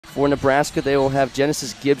For Nebraska, they will have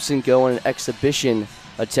Genesis Gibson go on an exhibition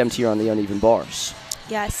attempt here on the uneven bars.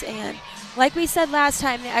 Yes, and like we said last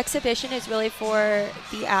time, the exhibition is really for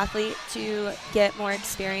the athlete to get more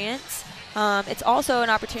experience. It's also an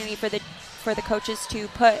opportunity for the coaches to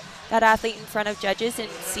put that athlete in front of judges and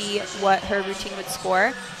see what her routine would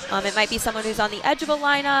score. It might be someone who's on the edge of a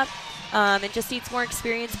lineup and just needs more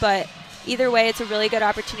experience, but either way, it's a really good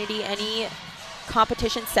opportunity. Any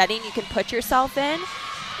competition setting you can put yourself in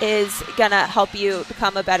is going to help you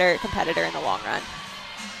become a better competitor in the long run.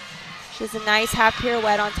 She has a nice half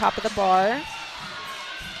pirouette on top of the bar.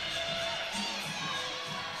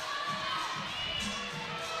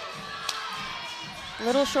 A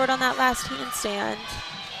little short on that last handstand.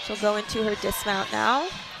 She'll go into her dismount now.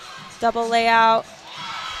 Double layout.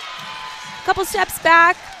 Couple steps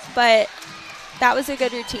back, but that was a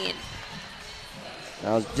good routine.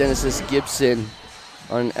 Now Genesis Gibson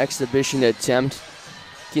on an exhibition attempt.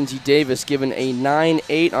 Kinsey Davis given a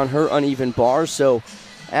 9-8 on her uneven bar. So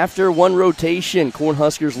after one rotation,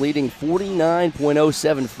 Cornhuskers leading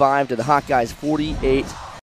 49.075 to the Hawkeyes 48.